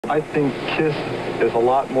I think KISS is a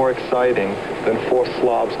lot more exciting than four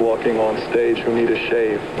slobs walking on stage who need a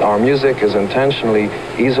shave. Our music is intentionally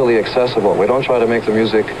easily accessible. We don't try to make the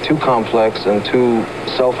music too complex and too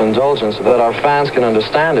self-indulgent so that our fans can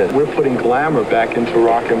understand it. We're putting glamour back into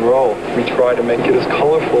rock and roll. We try to make it as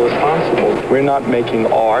colorful as possible. We're not making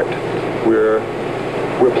art. We're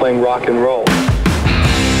playing rock and roll.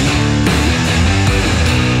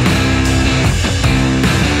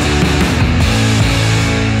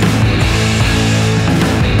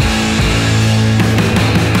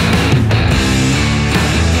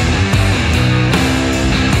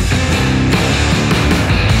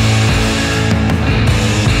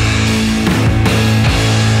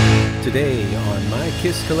 Today on my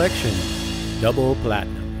KISS collection, double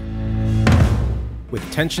platinum. With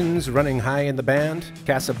tensions running high in the band,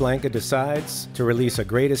 Casablanca decides to release a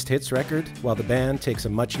greatest hits record while the band takes a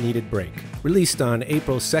much-needed break. Released on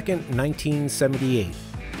April 2nd, 1978.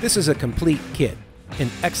 This is a complete kit, in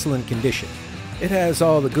excellent condition. It has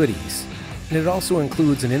all the goodies, and it also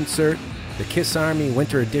includes an insert, the Kiss Army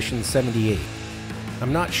Winter Edition 78.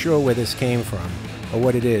 I'm not sure where this came from, or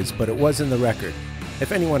what it is, but it was in the record.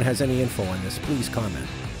 If anyone has any info on this, please comment.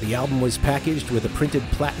 The album was packaged with a printed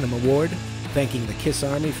platinum award, thanking the Kiss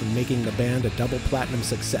Army for making the band a double platinum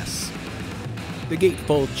success. The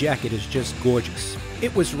gatefold jacket is just gorgeous.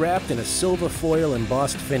 It was wrapped in a silver foil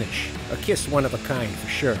embossed finish, a Kiss one of a kind for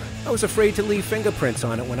sure. I was afraid to leave fingerprints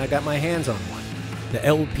on it when I got my hands on one. The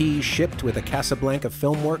LP shipped with a Casablanca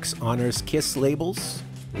Filmworks Honors Kiss labels.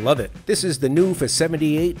 Love it. This is the new for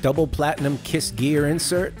 78 double platinum Kiss gear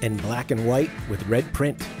insert in black and white with red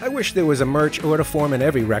print. I wish there was a merch order form in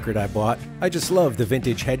every record I bought. I just love the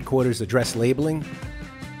vintage headquarters address labeling.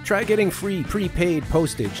 Try getting free prepaid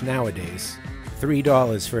postage nowadays.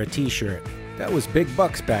 $3 for a t-shirt. That was big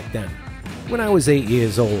bucks back then. When I was 8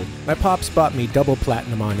 years old, my pops bought me double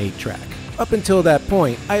platinum on 8-track. Up until that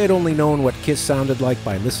point, I had only known what Kiss sounded like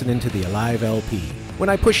by listening to the Alive LP. When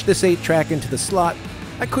I pushed this 8-track into the slot,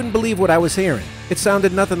 I couldn't believe what I was hearing. It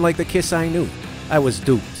sounded nothing like the Kiss I knew. I was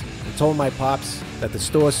duped and told my pops that the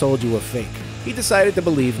store sold you a fake. He decided to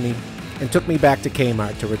believe me and took me back to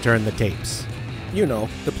Kmart to return the tapes. You know,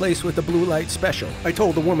 the place with the blue light special. I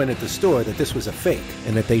told the woman at the store that this was a fake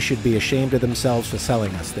and that they should be ashamed of themselves for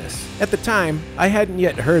selling us this. At the time, I hadn't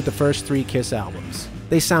yet heard the first 3 Kiss albums.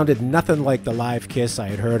 They sounded nothing like the live Kiss I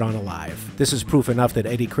had heard on Alive. This is proof enough that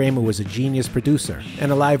Eddie Kramer was a genius producer,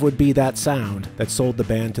 and Alive would be that sound that sold the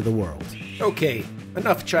band to the world. Okay,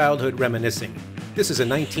 enough childhood reminiscing. This is a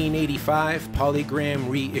 1985 Polygram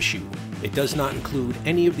reissue. It does not include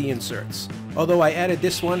any of the inserts. Although I added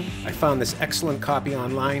this one, I found this excellent copy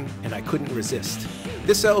online, and I couldn't resist.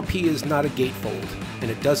 This LP is not a gatefold,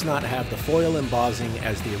 and it does not have the foil embossing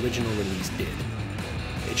as the original release did.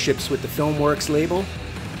 It ships with the Filmworks label,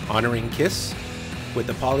 honoring Kiss, with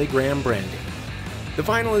the Polygram branding. The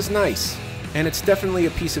vinyl is nice, and it's definitely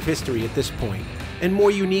a piece of history at this point, and more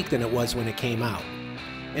unique than it was when it came out.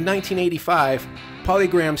 In 1985,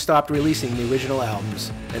 Polygram stopped releasing the original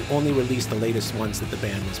albums and only released the latest ones that the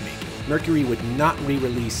band was making. Mercury would not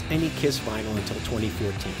re-release any Kiss vinyl until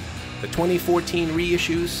 2014. The 2014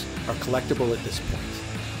 reissues are collectible at this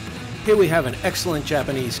point. Here we have an excellent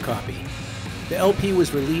Japanese copy. The LP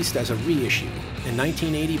was released as a reissue in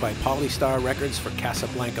 1980 by Polystar Records for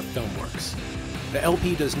Casablanca Filmworks. The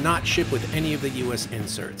LP does not ship with any of the US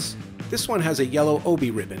inserts. This one has a yellow obi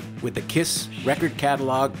ribbon with the Kiss record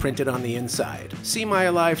catalog printed on the inside. See my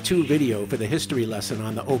Alive 2 video for the history lesson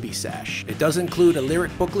on the obi sash. It does include a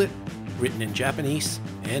lyric booklet written in Japanese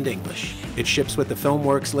and English. It ships with the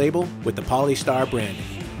Filmworks label with the Polystar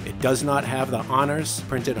branding. It does not have the honors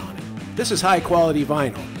printed on it. This is high quality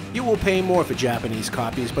vinyl. You will pay more for Japanese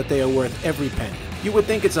copies, but they are worth every penny. You would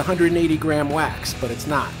think it's 180-gram wax, but it's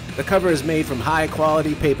not. The cover is made from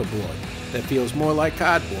high-quality paperboard that feels more like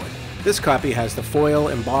cardboard. This copy has the foil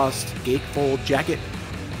embossed gatefold jacket.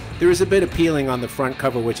 There is a bit of peeling on the front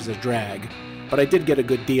cover, which is a drag, but I did get a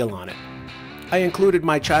good deal on it. I included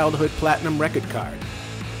my childhood platinum record card.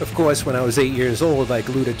 Of course, when I was 8 years old, I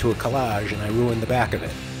glued it to a collage and I ruined the back of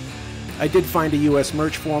it. I did find a US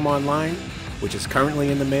merch form online, which is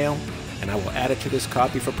currently in the mail, and I will add it to this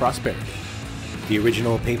copy for prosperity. The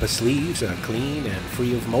original paper sleeves are clean and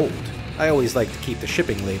free of mold. I always like to keep the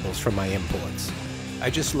shipping labels from my imports.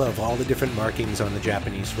 I just love all the different markings on the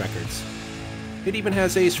Japanese records. It even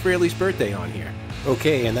has Ace Frehley's birthday on here.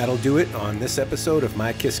 Okay, and that'll do it on this episode of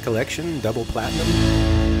my Kiss Collection Double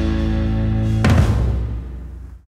Platinum.